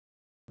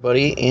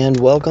Buddy, and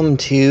welcome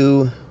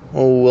to,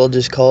 we'll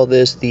just call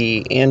this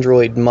the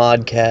Android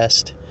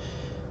Modcast.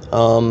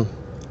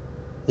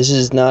 This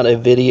is not a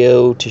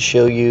video to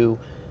show you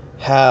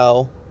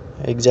how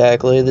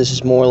exactly. This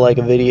is more like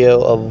a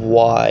video of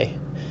why.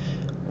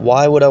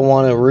 Why would I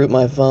want to root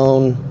my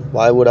phone?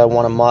 Why would I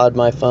want to mod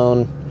my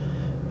phone?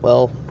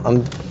 Well,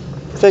 I'm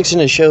fixing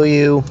to show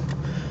you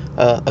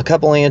a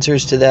couple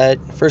answers to that.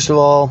 First of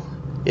all,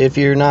 if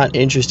you're not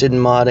interested in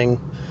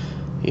modding,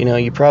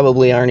 you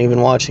probably aren't even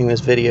watching this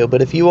video,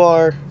 but if you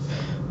are,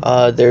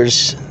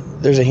 there's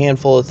a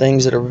handful of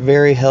things that are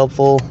very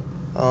helpful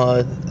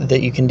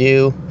that you can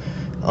do.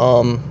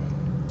 I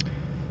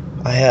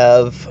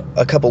have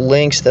a couple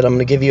links that I'm going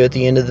to give you at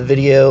the end of the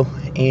video,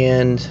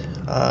 and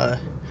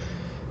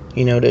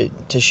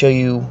to show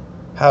you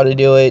how to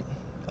do it.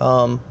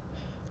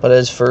 But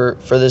as for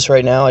this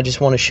right now, I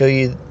just want to show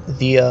you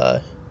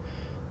the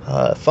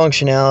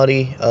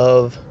functionality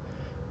of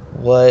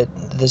what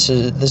this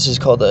is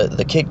called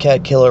the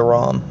Kitkat Killer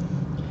ROM,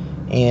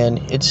 and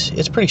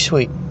it's pretty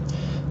sweet.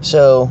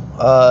 So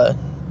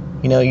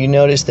you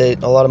notice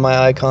that a lot of my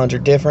icons are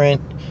different.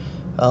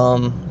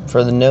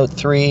 For the Note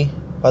 3,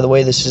 by the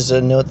way, this is a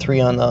Note 3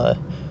 on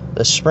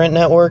the Sprint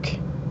network.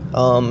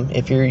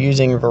 If you're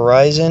using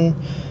Verizon,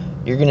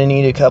 you're gonna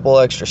need a couple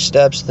extra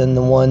steps than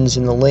the ones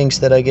in the links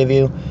that I give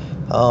you,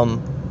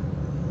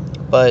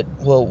 but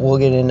we'll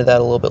get into that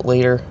a little bit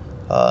later.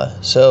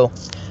 So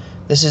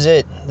this is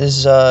it. This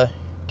is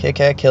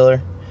Kitkat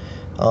Killer.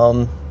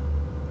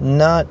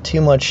 Not too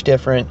much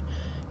different.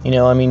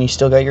 You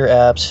still got your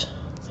apps.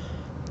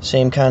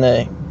 Same kind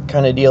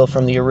of deal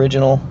from the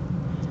original.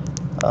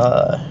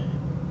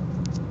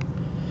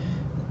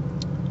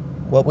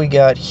 What we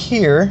got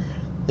here,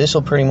 this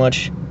will pretty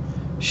much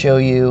show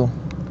you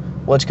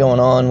what's going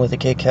on with the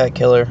Kitkat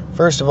Killer.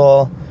 First of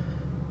all,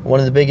 one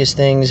of the biggest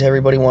things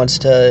everybody wants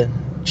to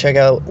check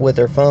out with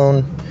their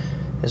phone,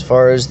 as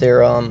far as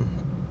their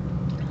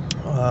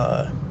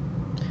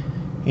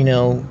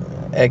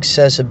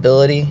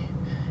accessibility,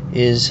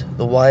 is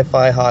the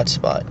Wi-Fi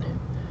hotspot.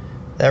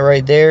 That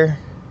right there,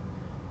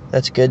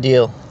 that's a good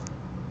deal.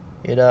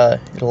 It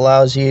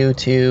allows you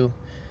to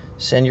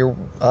send your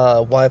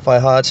Wi-Fi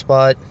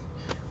hotspot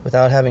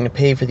without having to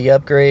pay for the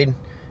upgrade.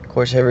 Of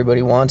course,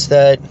 everybody wants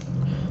that.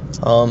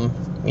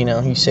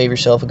 You save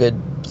yourself a good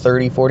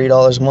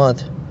 $30-$40 a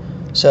month.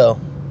 So,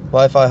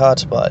 Wi-Fi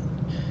hotspot.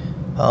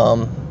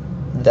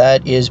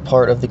 That is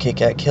part of the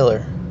Kitkat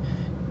Killer.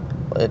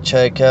 Let's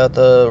check out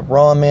the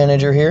ROM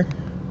manager here.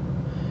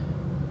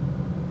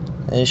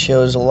 It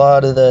shows a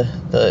lot of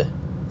the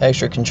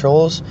extra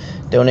controls.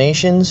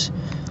 Donations.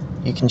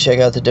 You can check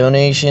out the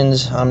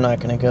donations. I'm not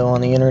going to go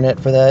on the internet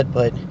for that,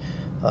 but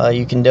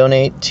you can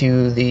donate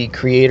to the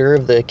creator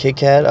of the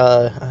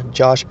KitKat,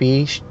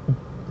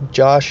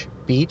 Josh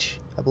Beach,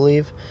 I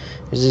believe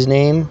is his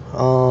name.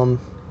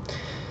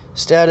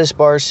 Status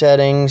bar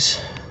settings.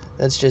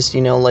 That's just,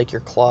 like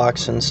your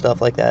clocks and stuff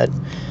like that.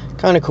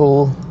 Kind of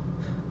cool.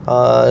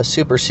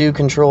 Super Sue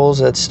controls.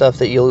 That's stuff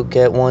that you'll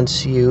get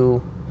once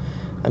you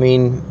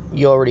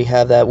already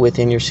have that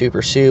within your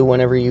Super Sue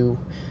whenever you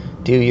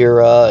do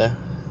your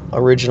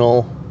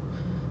original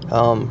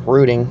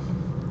routing.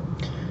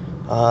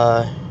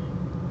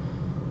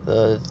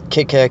 The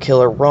Kitkat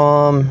Killer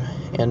ROM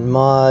and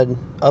mod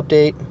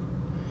update.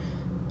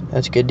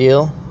 That's a good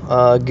deal.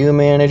 Goo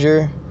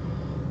Manager,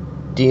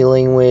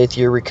 dealing with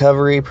your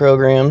recovery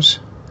programs.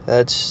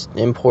 That's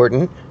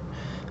important.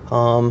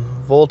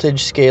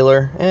 Voltage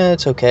scaler,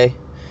 it's okay.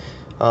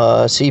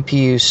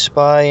 CPU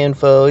spy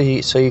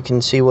info, so you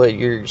can see what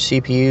your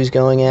CPU is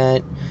going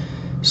at.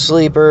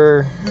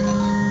 Sleeper,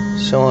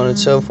 so on and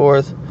so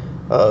forth.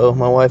 Uh-oh,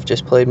 my wife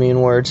just played me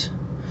in words.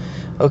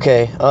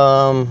 Okay,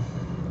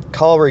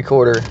 call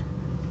recorder.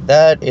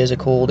 That is a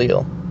cool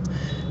deal.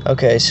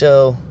 Okay,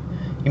 so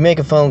you make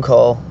a phone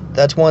call.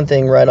 That's one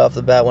thing right off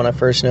the bat when I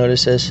first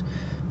noticed this.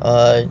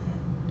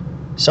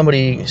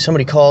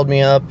 Somebody called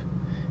me up,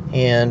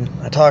 and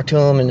I talked to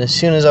him, and as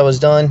soon as I was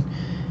done,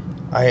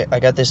 I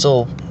got this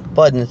little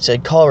button that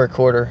said call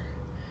recorder,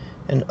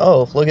 and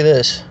oh, look at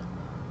this,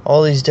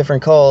 all these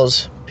different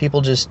calls. People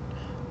just,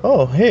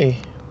 oh,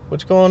 hey,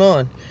 what's going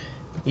on?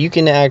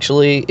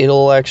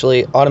 It'll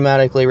actually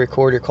automatically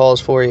record your calls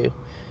for you,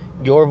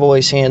 your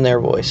voice and their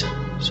voice.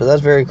 So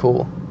that's very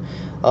cool.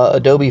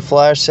 Adobe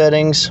Flash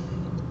settings.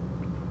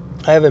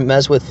 I haven't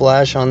messed with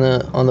Flash on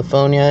the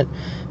phone yet,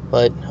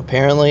 but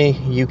apparently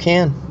you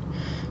can.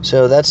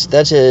 So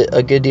that's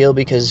a good deal,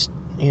 because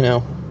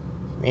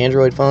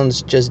Android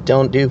phones just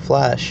don't do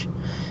Flash.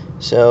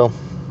 So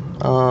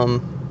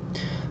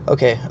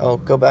okay, I'll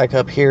go back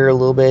up here a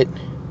little bit.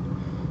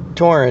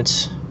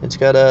 Torrents. It's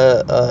got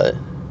a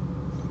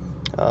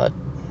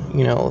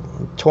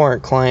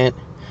torrent client,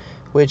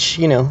 which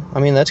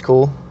that's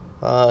cool.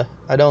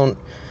 I don't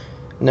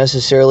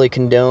necessarily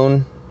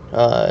condone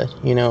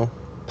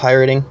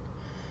pirating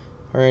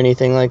or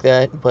anything like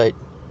that, but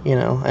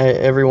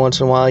every once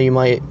in a while you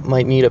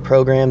might need a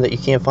program that you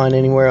can't find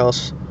anywhere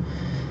else.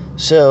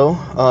 So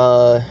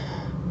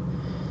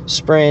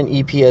Sprint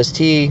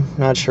EPST,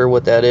 not sure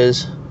what that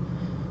is.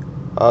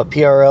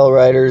 PRL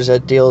riders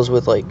that deals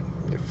with like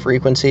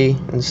frequency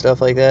and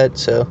stuff like that.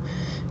 So,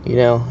 you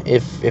know,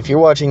 if you're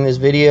watching this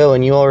video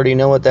and you already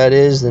know what that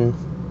is, then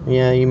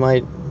yeah, you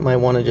might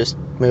want to just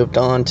move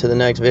on to the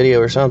next video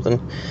or something.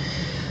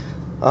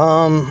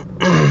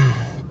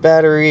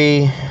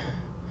 Battery.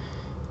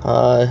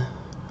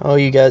 Oh,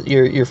 you got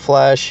your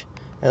flash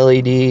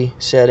LED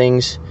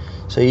settings,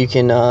 so you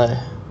can.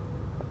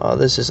 Oh,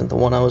 this isn't the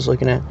one I was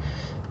looking at.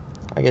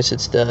 I guess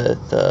it's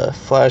the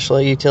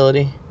flashlight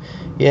utility.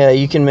 Yeah,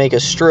 you can make a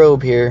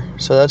strobe here,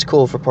 so that's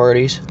cool for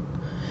parties.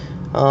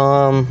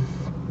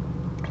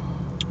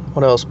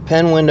 What else?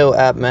 Pen window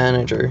app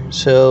manager.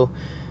 So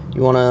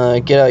you want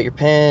to get out your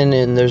pen,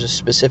 and there's a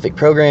specific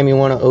program you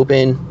want to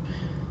open.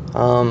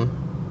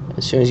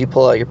 As soon as you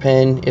pull out your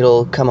pen,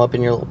 it'll come up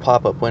in your little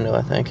pop-up window,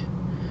 I think.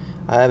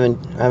 I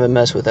haven't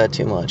messed with that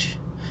too much.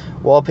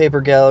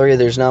 Wallpaper gallery,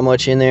 there's not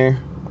much in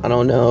there. I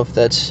don't know if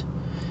that's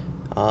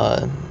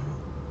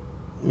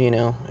you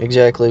know,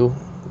 exactly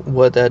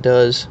what that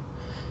does.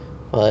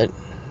 But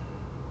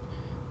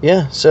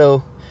yeah,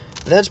 so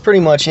that's pretty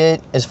much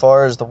it as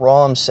far as the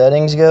ROM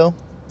settings go.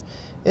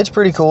 It's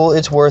pretty cool.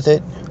 It's worth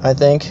it, I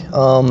think.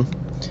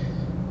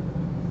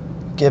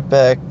 Get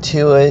back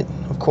to it.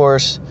 Of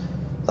course,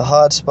 the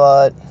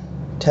hotspot,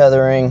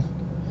 tethering,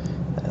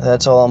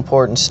 that's all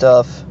important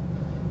stuff.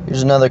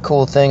 Here's another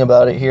cool thing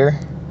about it here.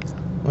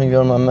 Let me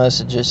go to my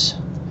messages.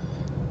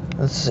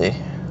 Let's see.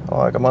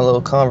 Oh, I got my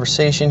little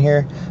conversation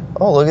here.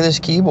 Oh, look at this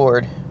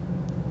keyboard.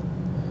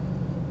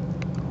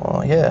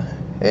 Oh, yeah.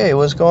 Hey,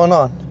 what's going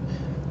on?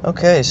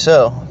 Okay,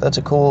 so that's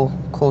a cool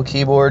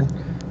keyboard.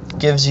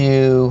 Gives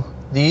you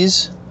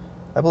these.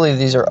 I believe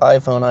these are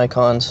iPhone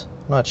icons.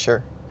 I'm not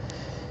sure.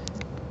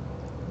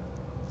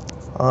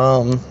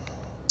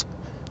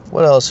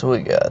 What else have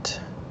we got?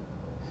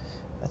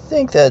 I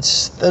think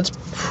that's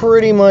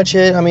pretty much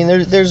it. I mean,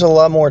 there's a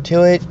lot more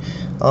to it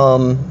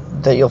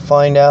that you'll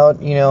find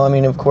out. You know, I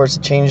mean, of course,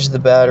 it changes the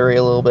battery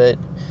a little bit.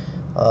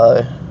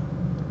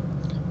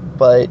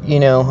 But, you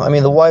know, I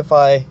mean, the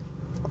Wi-Fi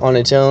on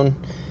its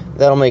own,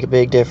 that'll make a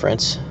big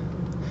difference.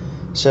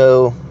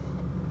 So,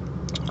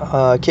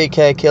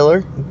 Kitkat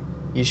Killer,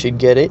 you should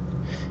get it.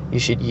 You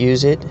should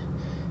use it.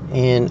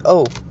 And,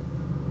 oh,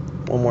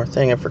 one more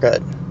thing I forgot.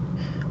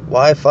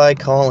 Wi-Fi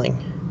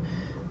calling.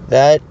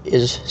 That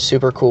is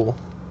super cool.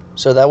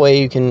 So that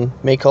way you can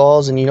make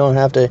calls and you don't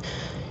have to,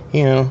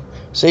 you know,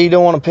 say you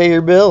don't want to pay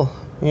your bill.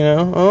 You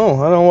know,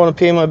 oh, I don't want to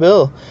pay my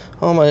bill.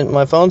 Oh,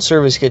 my phone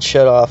service gets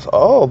shut off.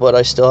 Oh, but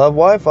I still have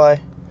Wi-Fi.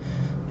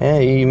 Yeah,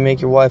 you make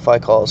your Wi-Fi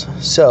calls.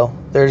 So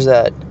there's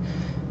that.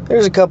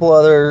 There's a couple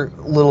other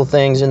little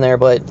things in there,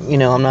 but you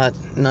know, I'm not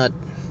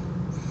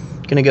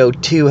gonna go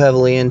too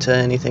heavily into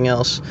anything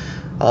else.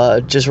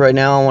 Just right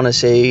now, I want to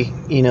say,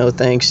 you know,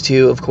 thanks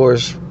to, of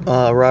course,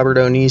 Robert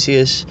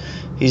Onesius.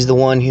 He's the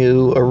one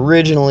who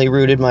originally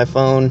rooted my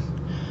phone.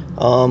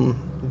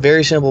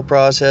 Very simple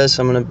process.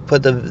 I'm gonna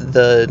put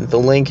the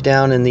link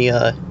down in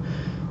the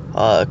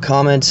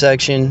comment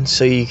section,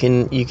 so you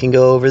can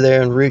go over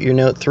there and root your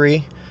Note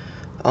 3.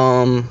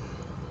 Also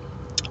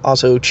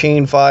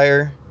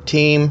Chainfire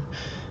team,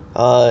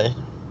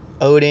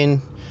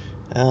 Odin,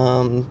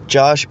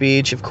 Josh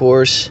Beach, of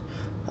course.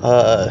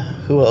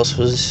 Who else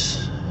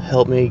was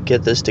helped me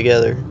get this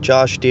together?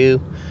 Josh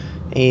Dew,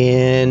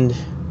 and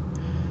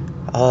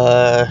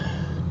I'm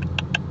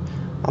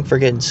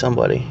forgetting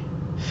somebody.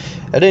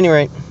 At any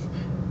rate,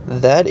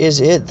 that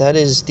is it. That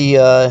is the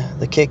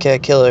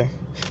Kitkat Killer.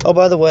 Oh,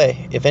 by the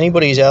way, if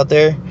anybody's out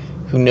there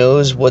who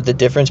knows what the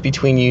difference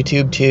between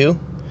YouTube 2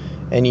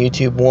 and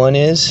YouTube 1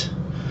 is,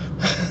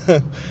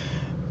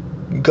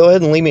 go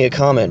ahead and leave me a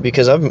comment,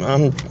 because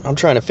I'm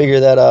trying to figure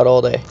that out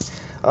all day.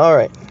 All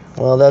right.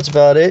 Well, that's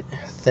about it.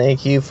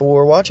 Thank you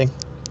for watching.